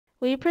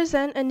We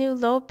present a new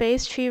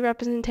lobe-based tree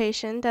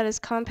representation that is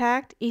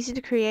compact, easy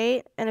to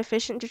create, and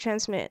efficient to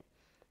transmit.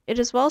 It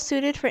is well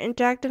suited for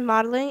interactive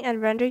modeling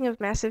and rendering of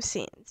massive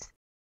scenes.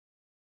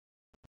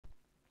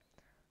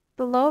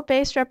 The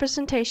lobe-based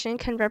representation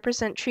can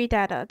represent tree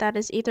data that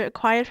is either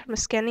acquired from a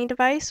scanning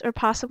device or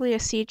possibly a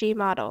CG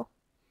model.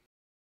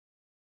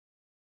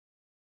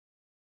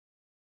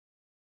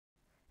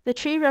 The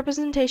tree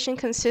representation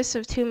consists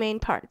of two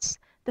main parts.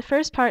 The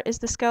first part is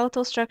the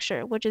skeletal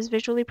structure, which is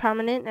visually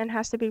prominent and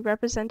has to be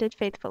represented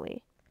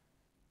faithfully.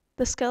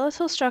 The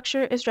skeletal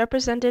structure is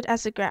represented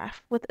as a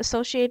graph, with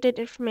associated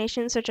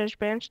information such as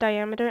branch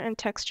diameter and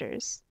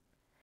textures.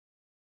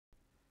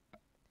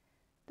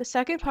 The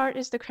second part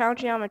is the crown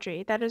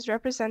geometry that is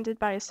represented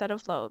by a set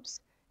of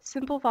lobes,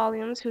 simple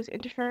volumes whose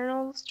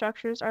internal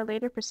structures are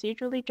later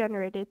procedurally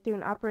generated through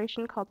an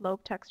operation called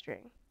lobe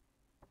texturing.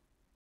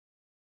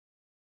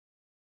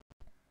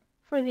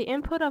 For the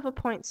input of a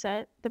point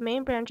set, the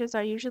main branches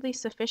are usually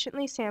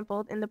sufficiently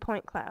sampled in the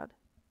point cloud,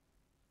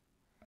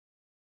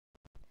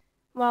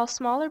 while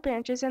smaller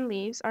branches and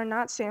leaves are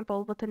not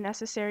sampled with the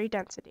necessary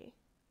density.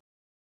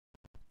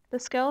 The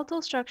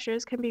skeletal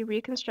structures can be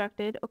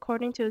reconstructed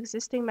according to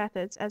existing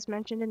methods as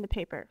mentioned in the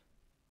paper.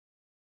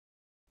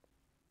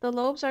 The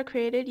lobes are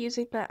created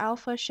using the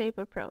alpha shape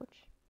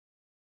approach.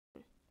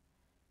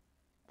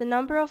 The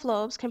number of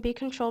lobes can be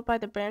controlled by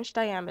the branch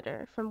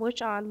diameter, from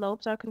which on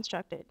lobes are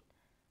constructed.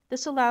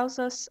 This allows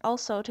us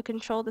also to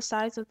control the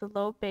size of the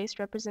lobe-based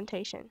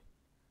representation.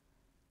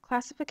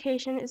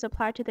 Classification is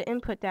applied to the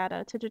input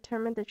data to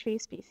determine the tree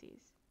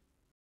species.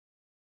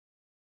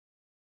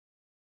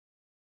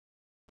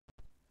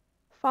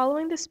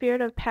 Following the spirit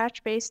of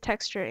patch-based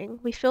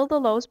texturing, we fill the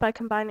lobes by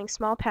combining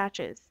small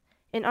patches.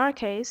 In our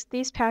case,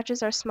 these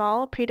patches are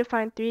small,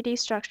 predefined 3D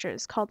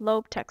structures called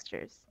lobe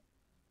textures.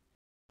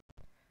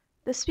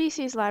 The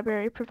species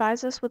library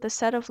provides us with a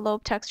set of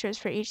lobe textures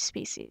for each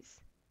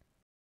species.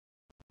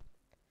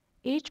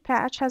 Each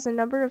patch has a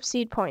number of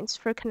seed points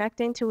for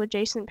connecting to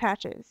adjacent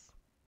patches.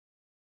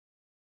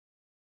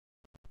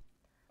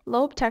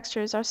 Lobe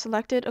textures are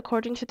selected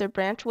according to their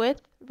branch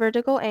width,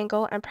 vertical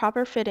angle, and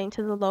proper fitting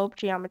to the lobe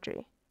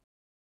geometry.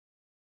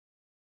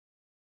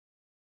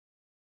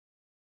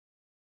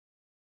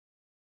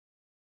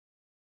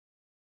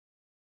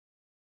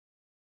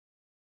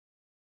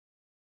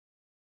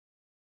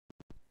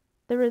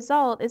 The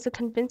result is a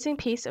convincing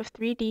piece of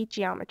 3D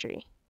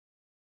geometry.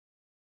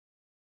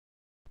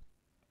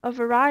 A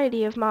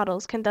variety of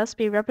models can thus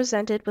be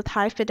represented with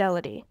high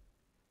fidelity.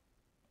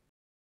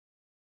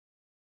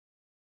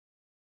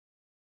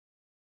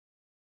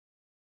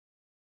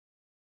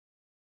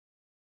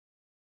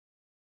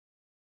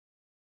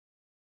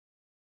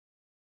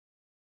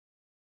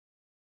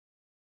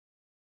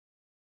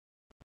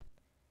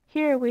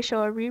 Here we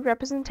show a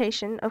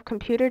re-representation of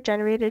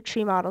computer-generated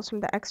tree models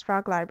from the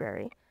XFrog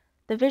library.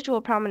 The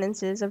visual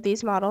prominences of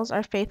these models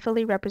are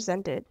faithfully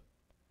represented.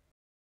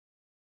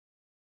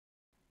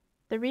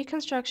 The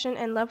reconstruction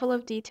and level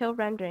of detail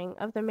rendering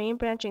of the main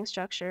branching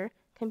structure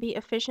can be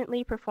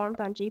efficiently performed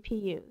on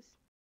GPUs.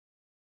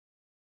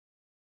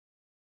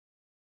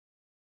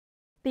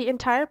 The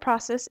entire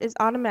process is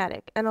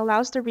automatic and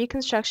allows the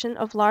reconstruction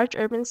of large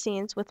urban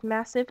scenes with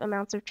massive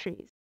amounts of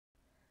trees.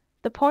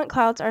 The point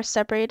clouds are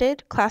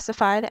separated,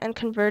 classified, and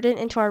converted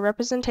into our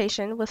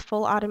representation with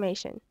full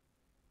automation.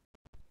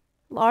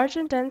 Large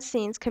and dense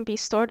scenes can be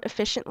stored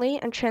efficiently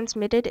and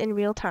transmitted in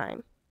real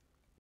time.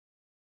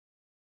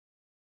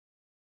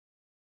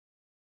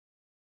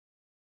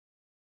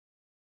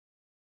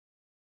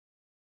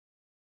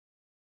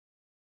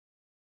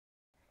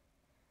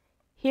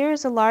 Here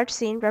is a large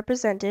scene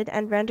represented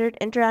and rendered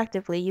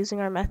interactively using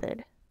our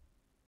method.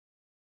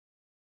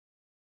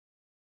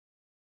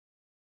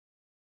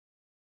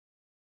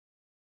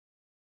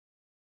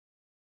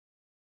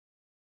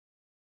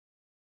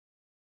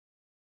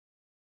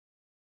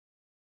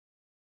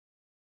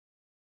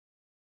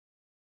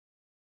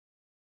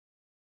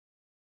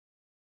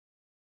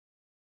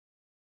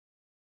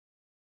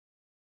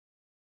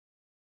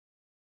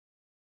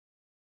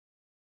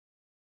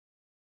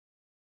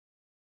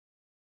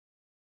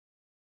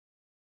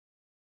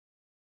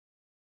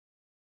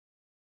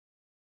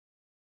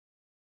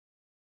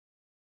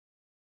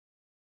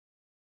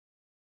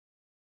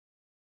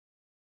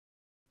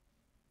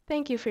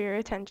 Thank you for your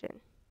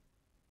attention.